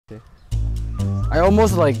I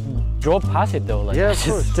almost like drove past it though. Like, yeah, of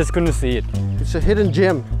course. Just couldn't see it. It's a hidden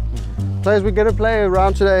gem. Players, we're going to play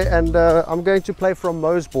around today, and I'm going to play from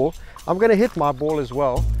Mo's ball. I'm going to hit my ball as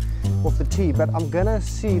well off the tee, but I'm going to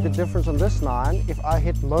see the difference on this 9 if I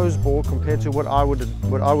hit Mo's ball compared to what I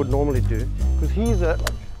would normally do, because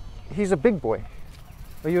he's a big boy.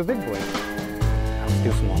 Are you a big boy? I'm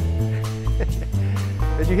still small.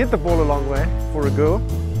 Did you hit the ball a long way for a girl?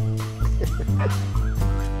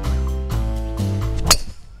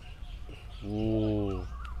 Ooh.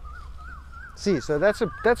 See, so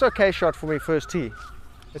that's okay shot for me first tee.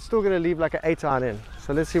 It's still going to leave like an 8-iron in.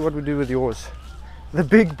 So let's see what we do with yours. The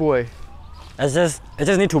big boy. I just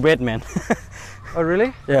need to wait, man. Oh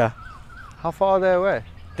really? Yeah. How far are they away?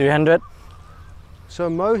 300. So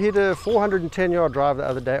Mo hit a 410-yard drive the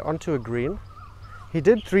other day onto a green. He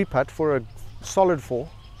did 3-putt for a solid 4.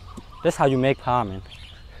 That's how you make par, man.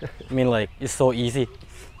 I mean, like, it's so easy.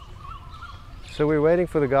 So we're waiting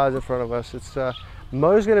for the guys in front of us. It's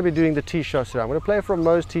Mo's going to be doing the tee shots today. I'm going to play from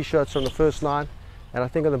Mo's tee shots on the first 9, and I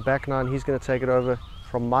think on the back 9 he's going to take it over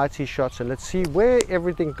from my tee shots, and let's see where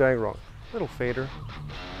everything's going wrong. Little fader.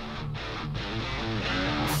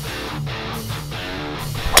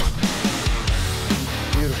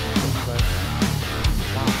 Beautiful play.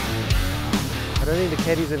 Wow. I don't think the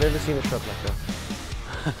caddies have ever seen a shot like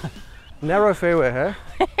that. Narrow fairway, huh?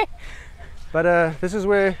 But this is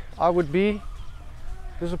where I would be.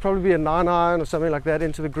 This will probably be a 9-iron or something like that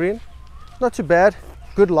into the green. Not too bad.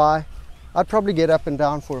 Good lie. I'd probably get up and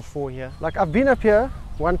down for a 4 here. Like, I've been up here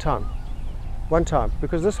one time,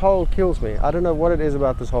 because this hole kills me. I don't know what it is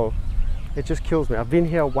about this hole. It just kills me. I've been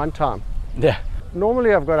here one time. Yeah.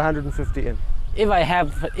 Normally I've got 150 in. If I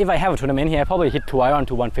have a tournament here, I probably hit 2 iron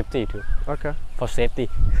to 150 too. Okay. For safety.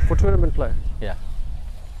 For tournament play. Yeah.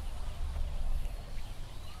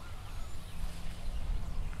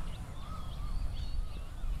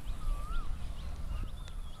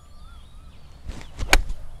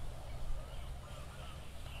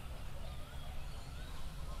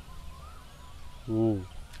 Ooh.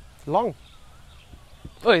 Long.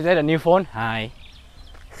 Oh, is that a new phone? Hi.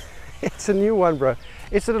 It's a new one, bro.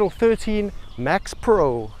 It's a little 13 Max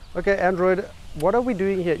Pro. Okay, Android, what are we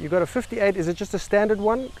doing here? You got a 58. Is it just a standard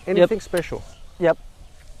one? Anything special? Yep.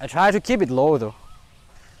 I try to keep it low though.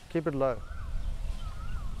 Keep it low.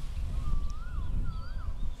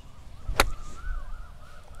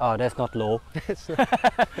 Oh, that's not low. It's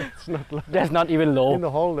not low. That's not even low. In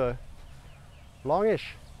the hole though.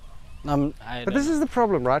 Longish. But this is the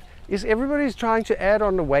problem, right? Is everybody's trying to add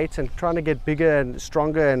on the weight and trying to get bigger and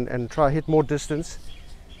stronger and try to hit more distance.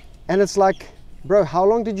 And it's like, bro, how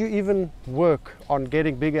long did you even work on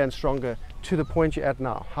getting bigger and stronger to the point you're at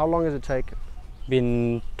now? How long has it taken?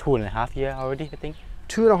 Been 2.5 years already, I think.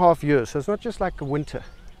 2.5 years. So it's not just like a winter.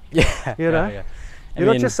 Yeah. You know? Yeah. You're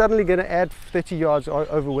not just suddenly going to add 30 yards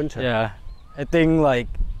over winter. Yeah. I think like,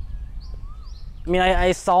 I mean,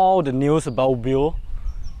 I saw the news about Will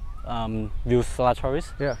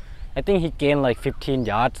Salatoris. Yeah. I think he gained like 15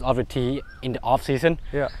 yards off the tee in the off season.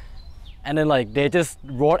 Yeah. And then like they just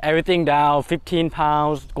wrote everything down, 15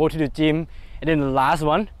 pounds, go to the gym, and then the last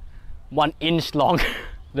one, 1 inch long.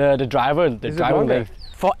 the driver length.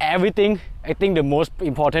 For everything, I think the most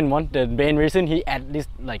important one, the main reason he add this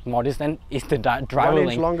like more distance is the driver 1 inch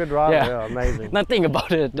length. longer driver. Yeah, amazing. Nothing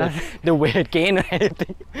about it, the weight gain or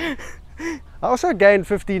anything. I also gained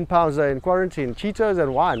 15 pounds though in quarantine. Cheetos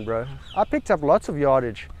and wine, bro. I picked up lots of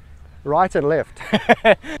yardage, right and left.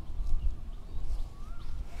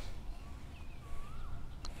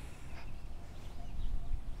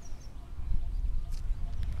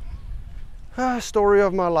 Story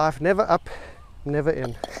of my life, never up, never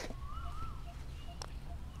in.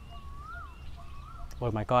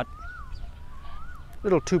 Oh my God.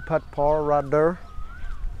 Little 2-putt par right there.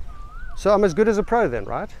 So I'm as good as a pro then,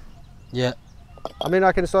 right? Yeah. I mean,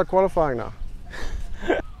 I can start qualifying now.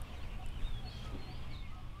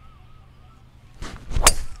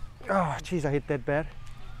 Oh, geez, I hit that bad.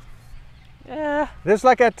 Yeah. There's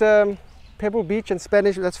like at Pebble Beach and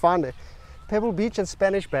Spanish, that's fine there. Pebble Beach and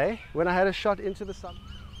Spanish Bay, when I had a shot into the sun.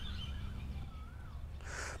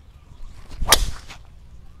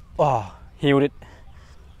 Oh, healed it.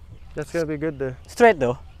 That's going to be good there. Straight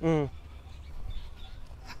though. Mm.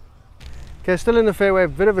 Okay, still in the fairway, a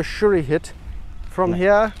bit of a shuri hit. From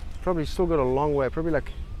here, probably still got a long way, probably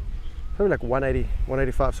like 180,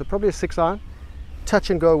 185. So probably a 6-iron. Touch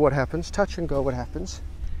and go what happens, touch and go what happens.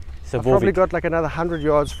 So I've probably got like another 100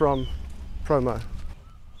 yards from promo.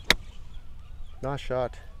 Nice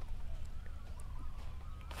shot.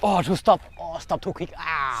 Oh, to stop. Oh, stop too quick.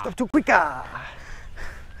 Ah. Stop too quicker.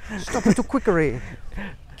 Stop it too quickery.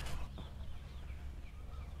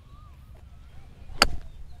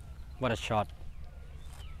 What a shot.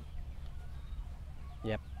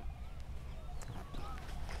 Yep.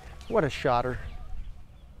 What a shotter.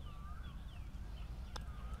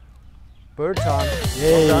 Bird time.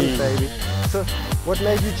 Well done, baby. So, what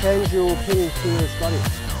made you change your pin to Scotty?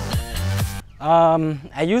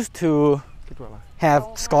 I used to have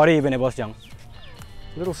Scotty when I was young.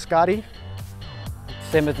 Little Scotty.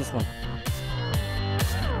 Same as this one.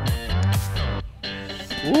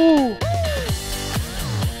 Ooh!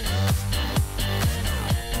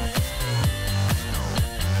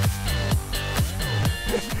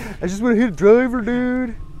 I just want to hit driver,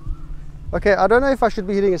 dude. Okay, I don't know if I should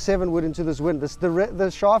be hitting a 7 wood into this wind.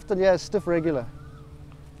 The shaft on here is stiff regular.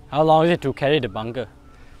 How long is it to carry the bunker?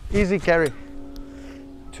 Easy carry.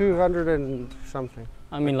 200 and something.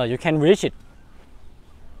 I mean, like, you can reach it.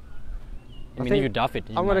 I mean, if you duff it.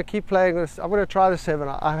 I'm going to keep playing this. I'm going to try the 7.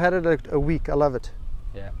 I've had it a week. I love it.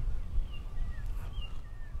 Yeah.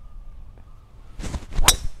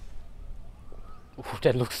 Ooh,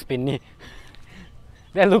 that looks spinny.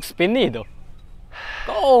 That looks spinny though.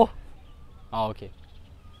 Go! Oh, okay.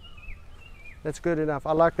 That's good enough.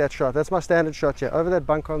 I like that shot. That's my standard shot here. Over that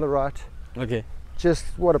bunker on the right. Okay. Just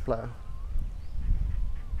what a player.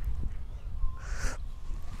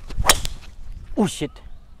 Oh shit.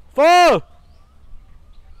 4!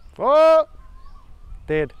 4!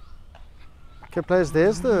 Dead. Okay, players,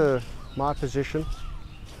 there's my position.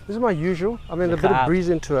 This is my usual. I mean, a bit of breeze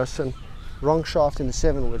into us and wrong shaft in the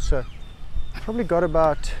 7 wood. So probably got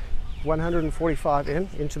about 145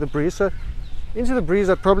 into the breeze. So into the breeze,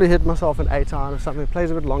 I'd probably hit myself an 8 iron or something. It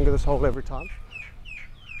plays a bit longer this hole every time.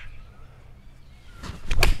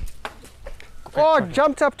 Oh, it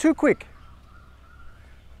jumped up too quick.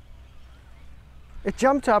 It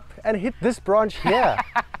jumped up and hit this branch here.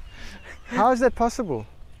 How is that possible?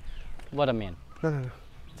 What a man. No.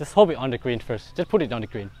 Just hold it on the green first. Just put it on the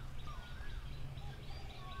green.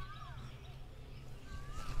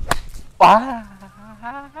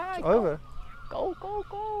 It's over. Go, go,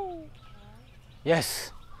 go.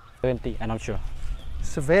 Yes. 20, and I'm sure.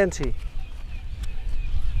 70.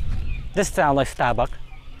 This sounds like Starbucks.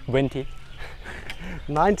 20.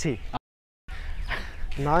 90.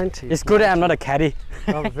 90. It's good that I'm not a caddy.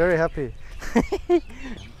 I'm very happy.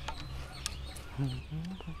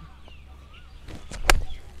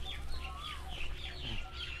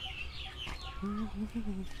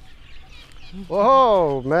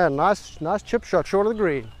 Whoa, man, nice chip shot, short of the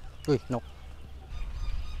green. Wait, no.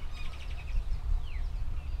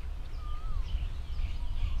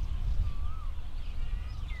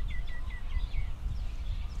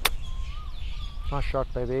 Nice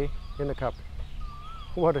shot, baby, in the cup.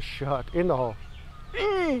 What a shot, in the hole.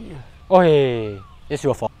 Oh, hey, it's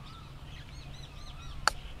your fault.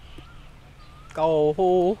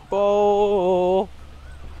 Go, go,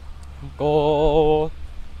 go.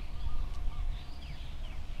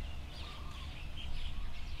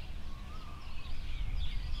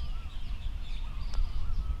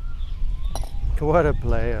 What a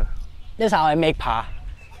player. That's how I make par.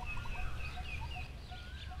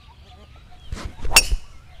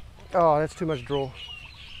 Oh, that's too much draw.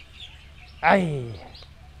 Ay.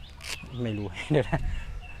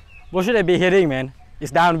 What should I be hitting, man?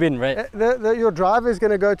 It's downwind, right? Your driver is going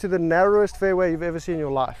to go to the narrowest fairway you've ever seen in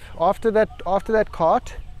your life. After that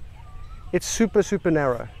cart, it's super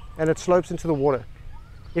narrow and it slopes into the water.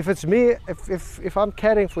 If it's me, if I'm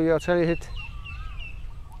caddying for you, I'll tell you hit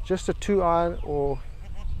just a 2 iron or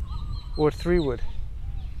a 3 wood.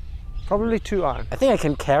 Probably 2 iron. I think I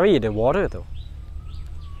can carry the water though.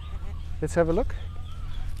 Let's have a look.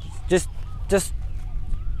 Just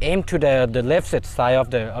aim to the left side of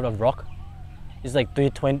the rock. It's like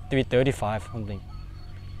 320, 335 something.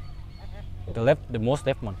 The most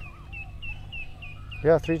left one.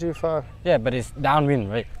 Yeah, 325. Yeah, but it's downwind,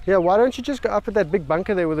 right? Yeah, why don't you just go up at that big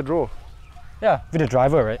bunker there with a draw? Yeah, with the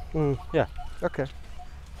driver, right? Yeah. Okay.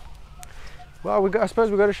 Well, I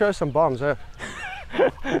suppose we've got to show some bombs, eh?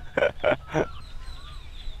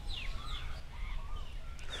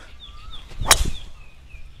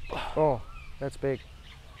 Oh, that's big.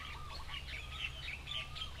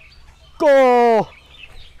 Go!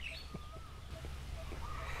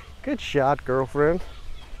 Good shot, girlfriend.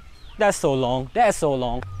 That's so long. That's so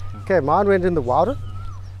long. Okay, mine went in the water.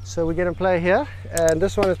 So we're going to play here. And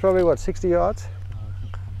this one is probably, what, 60 yards?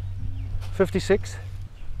 56.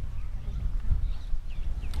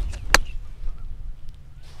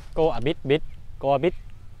 Go a bit. Go a bit.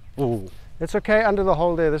 Ooh. It's okay under the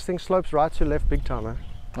hole there. This thing slopes right to left big time, eh?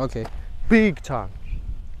 Okay. Big time.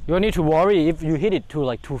 You don't need to worry if you hit it to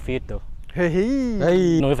like 2 feet though. Hey. I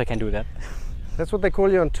don't know if I can do that. That's what they call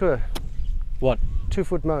you on tour. What? 2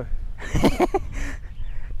 foot mo.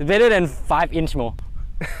 It's better than 5 inch more.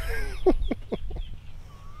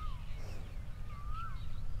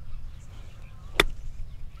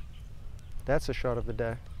 That's a shot of the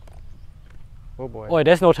day. Oh boy. Oh,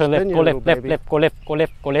 there's no turn left. Spin Go your left, little left, baby. left, go left, go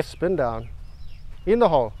left, go left. Spin down. In the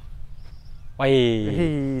hole. Why?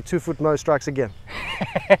 Hey, 2-foot Mo strikes again.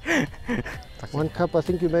 1 cup, I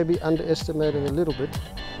think you may be underestimating a little bit.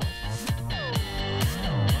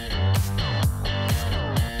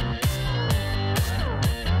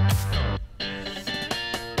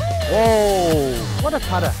 Whoa! What a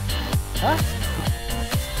putter! Huh?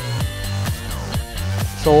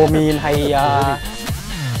 So mean, hiya.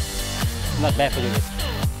 Not bad for you.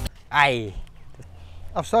 Aye.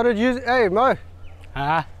 I've started using. Hey Mo!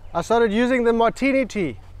 Huh? I started using the martini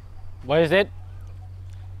tee. What is it?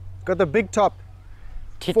 Got the big top.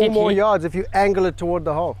 TTT? 4 more yards if you angle it toward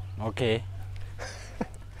the hole. Okay.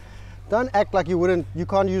 Don't act like you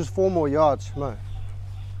can't use 4 more yards, Mo.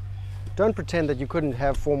 Don't pretend that you couldn't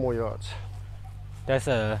have 4 more yards. That's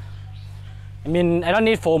a. I mean, I don't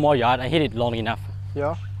need 4 more yards. I hit it long enough.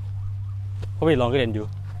 Yeah? Probably longer than you.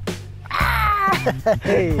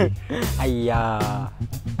 Hey! Hiya.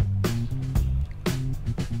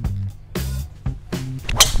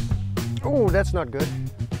 Oh, that's not good.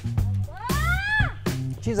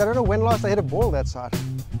 Jeez, I don't know when last I hit a ball that side.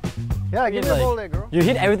 Yeah, give me a ball there, girl. You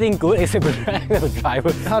hit everything good except for the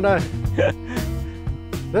driver. Oh no.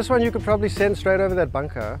 This one you could probably send straight over that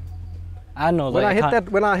bunker. I know. When like,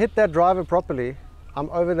 when I hit that driver properly, I'm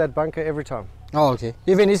over that bunker every time. Oh, okay.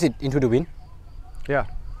 Even is it into the wind? Yeah.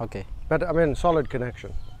 Okay. But I mean, solid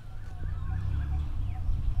connection.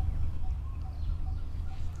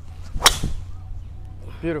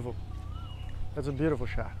 Beautiful. That's a beautiful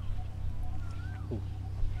shot. Ooh.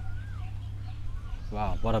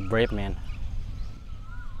 Wow, what a brave man.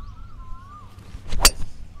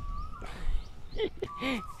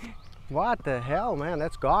 What the hell, man?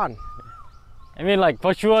 That's gone. I mean, like,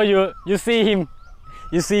 for sure you see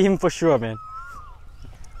him for sure, man.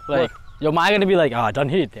 Like, your mind gonna be like, ah, don't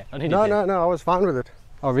hit it there, don't hit it there. No, I was fine with it.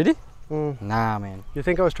 Oh, really? Mm. Nah, man. You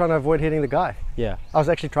think I was trying to avoid hitting the guy? Yeah. I was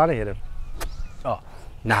actually trying to hit him. Oh,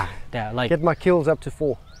 nah. Yeah, like, Get my kills up to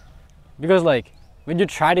 4. because like when you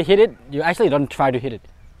try to hit it, you actually don't try to hit it.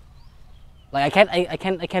 Like I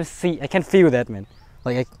can't feel that, man.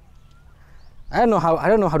 Like I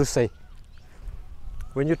don't know how to say.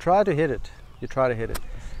 When you try to hit it, you try to hit it.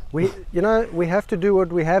 We have to do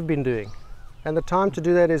what we have been doing, and the time to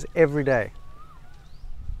do that is every day.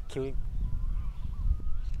 Killing.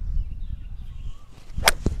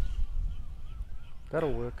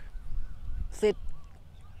 That'll work. Sit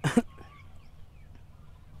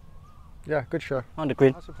Yeah, good shot. on the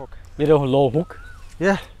green. Awesome hook. Little low hook.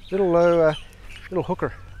 Yeah, little low, little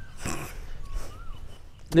hooker.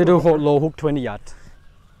 Low hook 20 yards.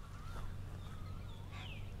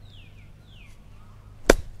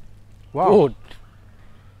 Wow. Good.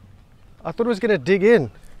 I thought it was gonna dig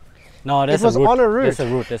in. No, that's It was a root. on a root. That's a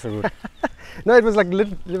root. That's a root. No, it was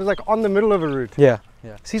like on the middle of a root. Yeah.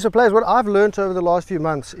 Yeah. See, so players, what I've learned over the last few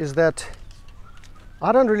months is that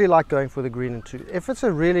I don't really like going for the green and 2. If it's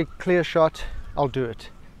a really clear shot, I'll do it.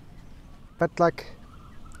 But like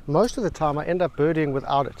most of the time, I end up birdieing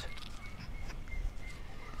without it.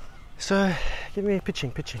 So give me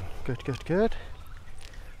pitching. Good.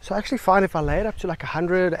 So I actually find if I lay it up to like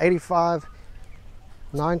 100, 85,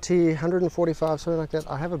 90, 145, something like that,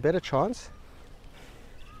 I have a better chance.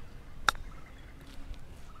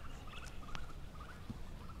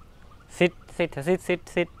 Sit.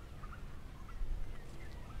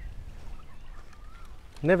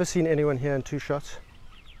 Never seen anyone here in 2 shots.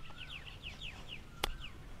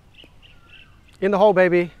 In the hole,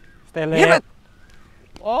 baby. Stay Hit left.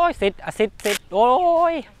 it. Oh, sit.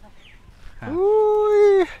 Oh.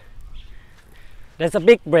 Ooh. There's a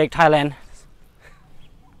big break, Thailand.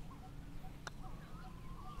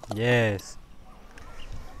 Yes.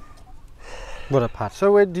 What a putt.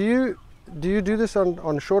 So wait, do you do this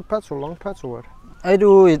on short putts or long putts or what? I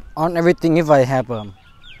do it on everything if I have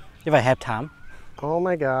time. Oh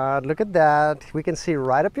my God, look at that. We can see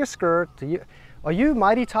right up your skirt. Are you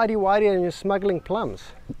mighty tidy whitey and you're smuggling plums?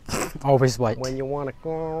 Always white. When you want to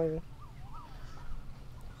go.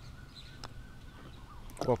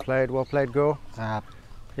 Well played, girl.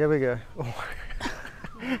 Here we go. Oh.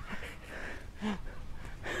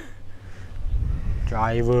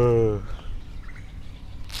 Driver.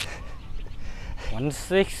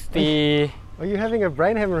 160. Are you having a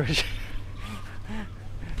brain hemorrhage?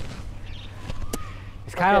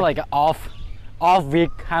 It's kind of like an off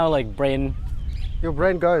week, kind of like brain. Your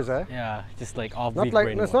brain goes, eh? Yeah, just like off Not week like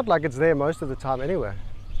brain. it's not like it's there most of the time anyway.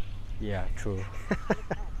 yeah true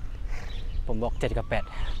ผมบอก7 กับ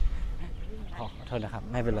 8ขอโทษนะครับ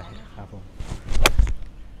ไม่เป็นไรครับผม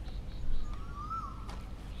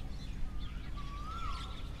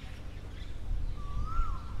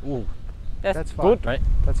Ooh, that's fine. Good, right?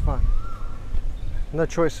 That's fine. No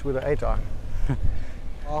choice with an 8 iron.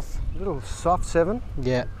 Off. Little soft 7.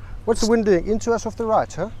 Yeah. What's the wind doing? Into us off the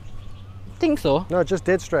right, huh? Think so. No, just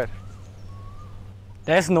dead straight.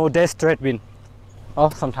 There's no dead straight wind. Oh,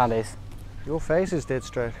 sometimes there is. Your face is dead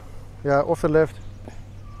straight. Yeah, off the left.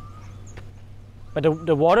 But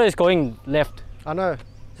the water is going left. I know.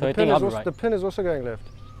 So I think I'll be right. The pin is also going left.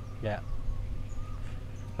 Yeah.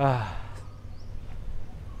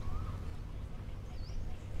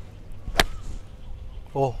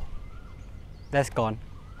 Oh, that's gone.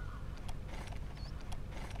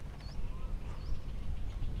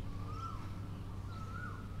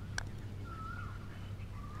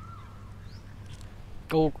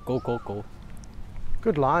 Go, go, go, go.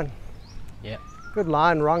 Good line. Yeah. Good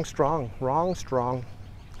line, wrong strong. Wrong strong.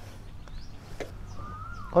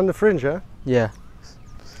 On the fringe, huh? Yeah.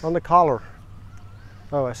 On the collar.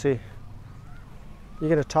 Oh, I see. You're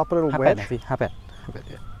going to top a little wedge? Half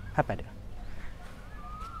bad.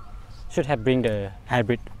 Should have bring the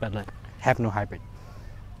hybrid, but like have no hybrid.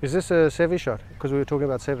 Is this a Sevi shot? Because we were talking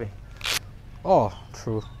about Sevi. Oh,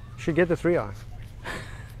 true. Should get the 3 iron.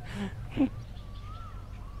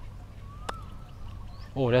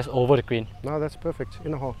 Oh, that's over the green. No, that's perfect.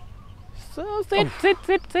 In the hole. So sit.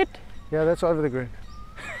 Yeah, that's over the green.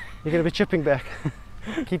 You're going to be chipping back.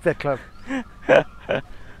 Keep that club.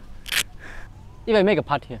 If I make a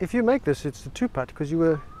putt here. If you make this, it's the 2 putt because you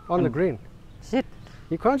were on the green. Shit.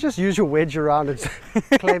 You can't just use your wedge around and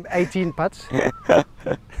claim 18 putts.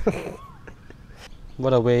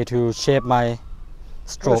 What a way to shape my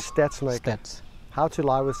stroke. Stats maker. Stats. How to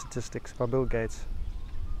Lie with Statistics by Bill Gates.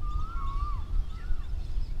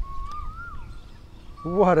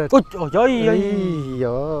 What a...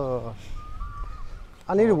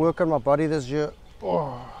 I need to work on my body this year.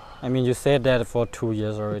 Oh. I mean, you said that for 2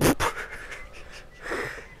 years already.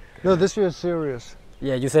 No, this year is serious.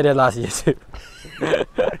 Yeah, you said that last year too.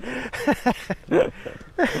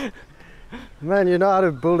 Man, you know how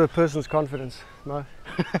to build a person's confidence, no?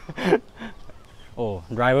 Oh,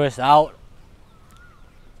 driver's out.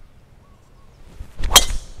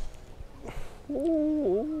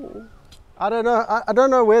 Ooh. I don't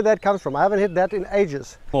know where that comes from. I haven't hit that in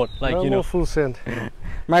ages. Mode, like no you more know. Full send.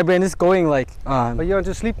 My brain is going like. But you're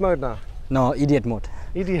into sleep mode now. No, idiot mode.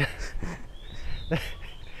 Idiot.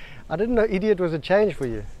 I didn't know idiot was a change for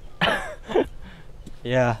you.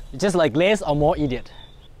 Yeah, just like less or more idiot.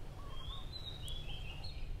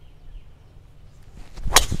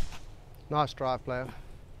 Nice drive, player.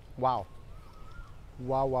 Wow.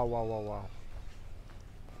 Wow.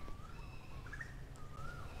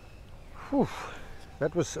 Whew,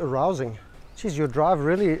 that was arousing. Geez, your drive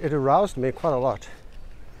really, it aroused me quite a lot.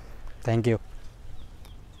 Thank you.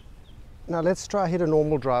 Now let's try hit a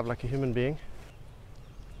normal drive like a human being.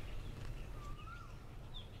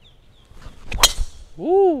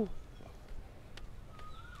 Ooh.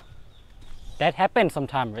 That happens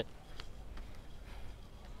sometimes, right?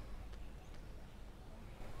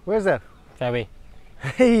 Where's that? Fairway.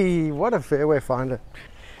 Hey, what a fairway finder.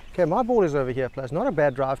 Okay, my ball is over here, plus not a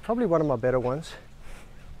bad drive, probably one of my better ones.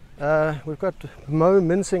 We've got Mo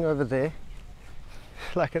mincing over there,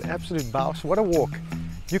 like an absolute bouse. What a walk.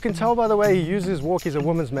 You can tell by the way he uses his walk, he's a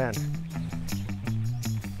woman's man.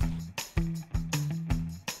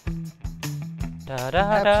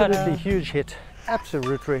 Absolutely huge hit.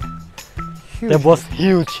 Absolutely huge. That was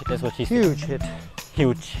huge. That's what she said. Huge hit.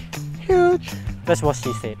 Huge. Huge. That's what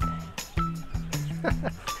she said.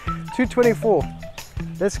 224.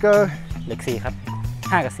 Let's go. เลข4ครับ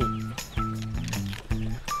5 กับ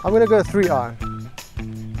I'm going to go 3 iron.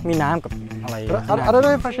 4มีน้ำกับอะไร I don't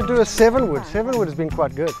know if I should do a 7 wood. 7 wood has been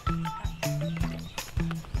quite good.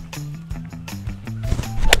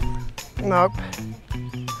 Nope.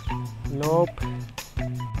 Nope.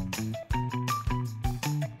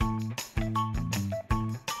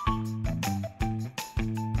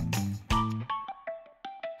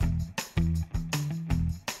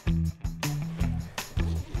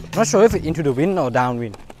 Not sure if it's into the wind or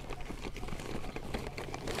downwind.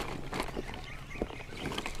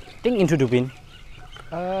 Think into the wind.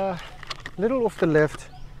 Little off the left.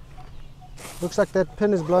 Looks like that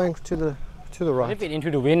pin is blowing to the right. If it's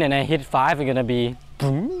into the wind and I hit 5, it's gonna be.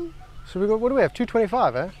 So we got, what do we have?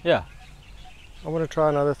 225, eh? Yeah. I want to try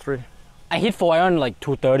another 3. I hit 4 iron like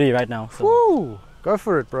 230 right now. So. Woo! Go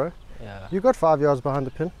for it, bro. Yeah. You got 5 yards behind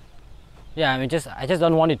the pin. Yeah, I just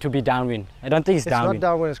don't want it to be downwind. I don't think it's downwind. It's not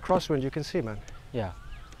downwind, it's crosswind, you can see, man. Yeah.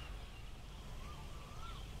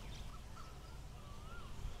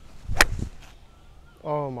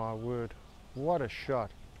 Oh my word, what a shot.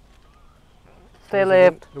 Stay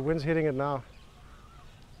left. The wind's hitting it now.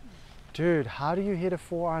 Dude, how do you hit a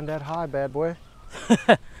 4-iron that high, bad boy?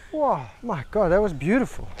 Wow, my God, that was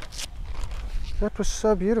beautiful. That was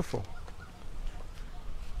so beautiful.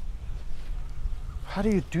 How do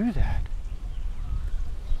you do that?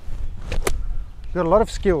 You've got a lot of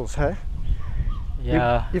skills, hey?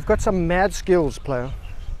 Yeah. You've got some mad skills, player.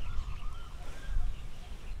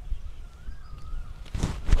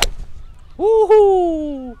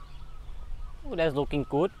 Woohoo! Oh, that's looking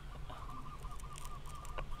good.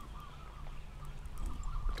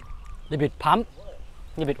 A bit pump,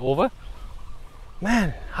 a bit over.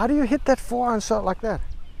 Man, how do you hit that 4-iron shot like that?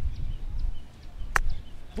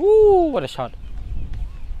 Ooh, what a shot.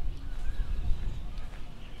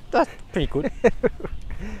 That's pretty good.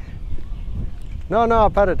 No, I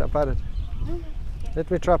pat it.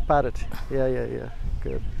 Let me try pat it. Yeah.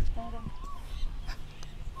 Good.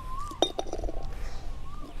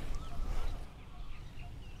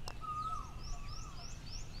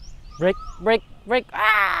 Break.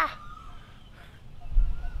 Ah!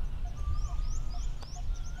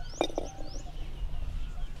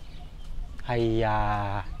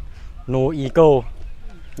 Hiya. No eagle.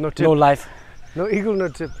 No tip. No life. No eagle, no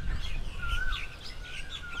tip.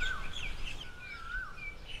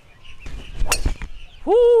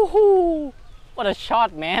 Woohoo! What a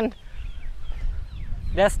shot, man.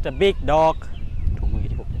 That's the big dog. ถุงมือ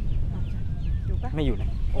ที่ผมไม่อยู่เลย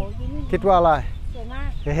คิดว่าอะไร สวยมาก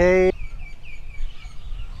เฮ้ย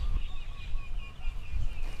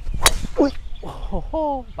อุ้ยโอ้โห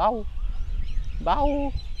เบา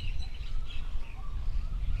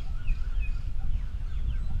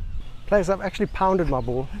Players, I've actually pounded my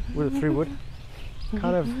ball with a 3-wood.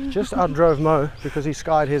 Kind of just outdrove Mo because he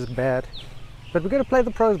skied his bad. But we're going to play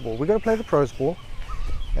the pros ball. We're going to play the pros ball.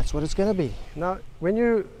 That's what it's going to be. Now, when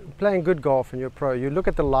you're playing good golf and you're a pro, you look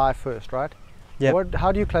at the lie first, right? Yep.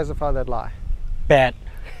 How do you classify that lie? Bad.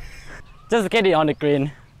 Just get it on the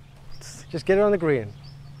green. Just get it on the green.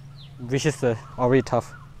 Which is already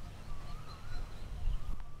tough.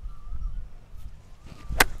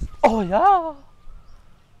 Oh yeah.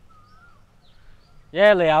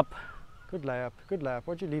 Yeah, layup. Good layup, good layup.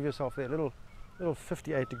 Why'd you leave yourself there? Little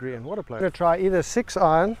 58-degree in. What a play. I'm going to try either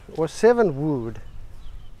 6-iron or 7-wood.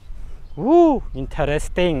 Woo,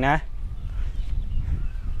 interesting, nah.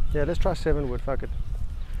 Yeah, let's try 7-wood, fuck it.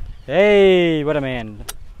 Hey, what a man.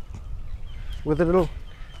 With a little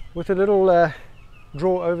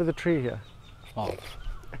draw over the tree here. Oh.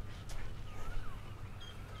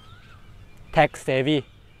 Tech savvy.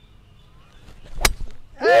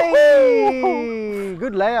 Hey!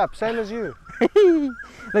 Good layup, same as you.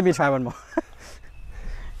 Let me try one more.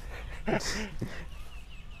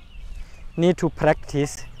 Need to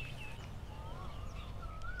practice.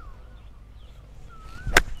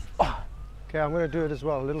 Okay, I'm going to do it as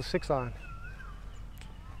well, a little 6-iron.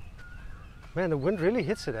 Man, the wind really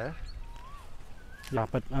hits it, eh? Yeah,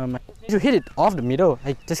 but you hit it off the middle.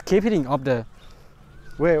 I just keep hitting off the...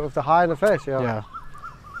 Where, with the high in the face? Yeah. Yeah.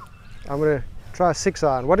 I'm going to try a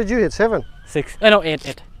 6-iron. What did you hit, 7? 6. No,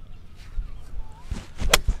 8.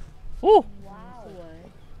 Ooh! Wow.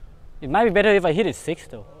 It might be better if I hit it 6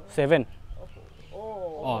 though. 7.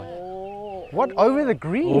 Oh. What, over the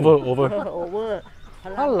green? Over. Over.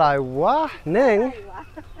 Hello, what? Neng?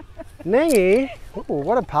 Nengy? Ooh,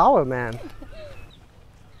 what a power, man.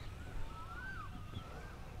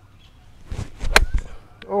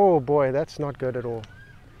 Oh boy, that's not good at all.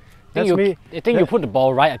 That's me. I think you put the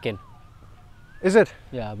ball right again. Is it?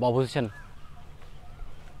 Yeah, ball position.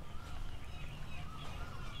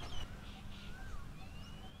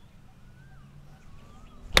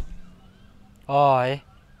 Oh,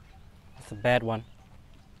 that's a bad one.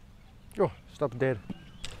 Oh, stop dead.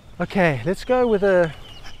 Okay, let's go with a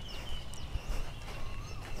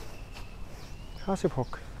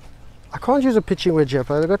hook. I can't use a pitching wedge here,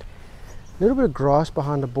 but I've got a little bit of grass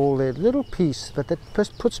behind the ball there, little piece, but that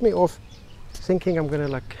puts me off thinking I'm going to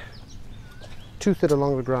like tooth it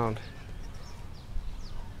along the ground.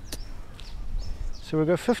 So we'll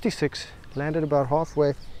go 56, landed about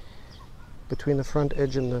halfway between the front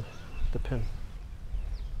edge and the pin.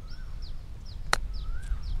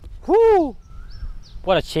 Whoo!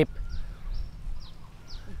 What a chip.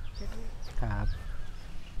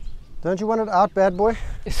 Don't you want it out, bad boy?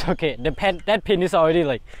 It's okay. That pin is already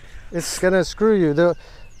like... It's gonna screw you.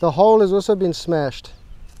 The hole has also been smashed.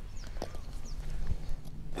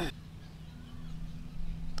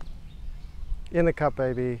 In the cup,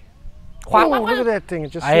 baby. Quack. Oh, look at that thing.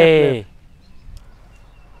 It just snapped Hey. left.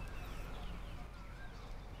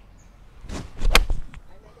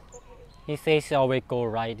 He says always go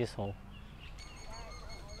right this hole.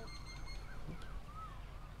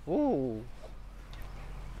 Ooh.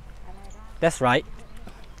 That's right.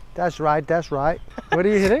 That's right, that's right. What are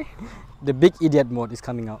you hitting? The big idiot mode is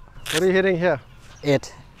coming out. What are you hitting here?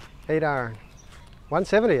 8. 8 iron.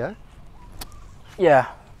 170, huh? Yeah.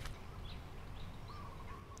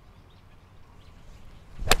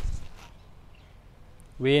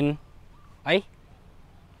 Win. I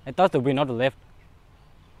thought the win on the left.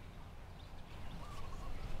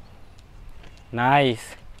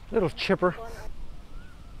 Nice. Little chipper.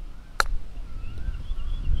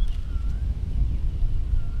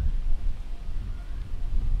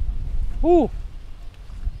 Ooh.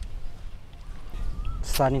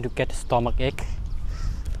 Starting to get a stomach ache.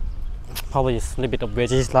 Probably just a little bit of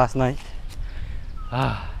veggies last night.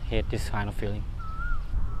 Hate this kind of feeling.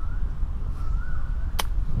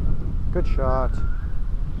 Good shot.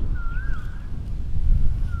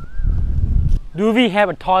 Do we have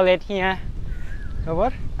a toilet here? Oh,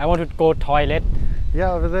 what? I want to go toilet.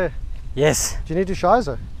 Yeah, over there. Yes. Do you need to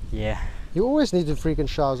shizer? Yeah. You always need to freaking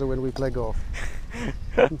shizer when we play golf.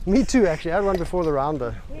 Me too, actually. I had one before the round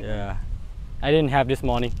though. Yeah. I didn't have this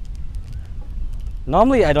morning.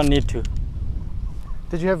 Normally I don't need to.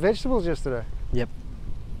 Did you have vegetables yesterday? Yep.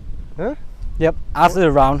 Huh? Yep. After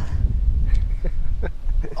the round.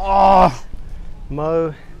 Oh.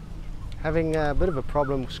 Mo having a bit of a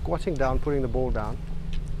problem squatting down, putting the ball down.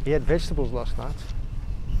 He had vegetables last night.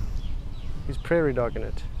 He's prairie dogging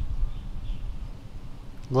it.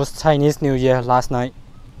 Was Chinese New Year last night.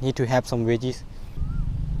 Need to have some veggies.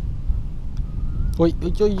 Oi,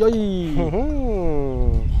 oi, oi, oi.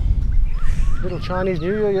 Little Chinese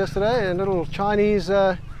New Year yesterday and little Chinese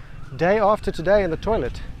day after today in the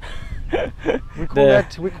toilet. We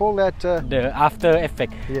call that the after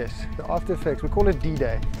effect. yes, the after effects. We call it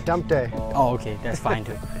D-Day, dump day. Oh, okay, that's fine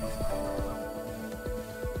too.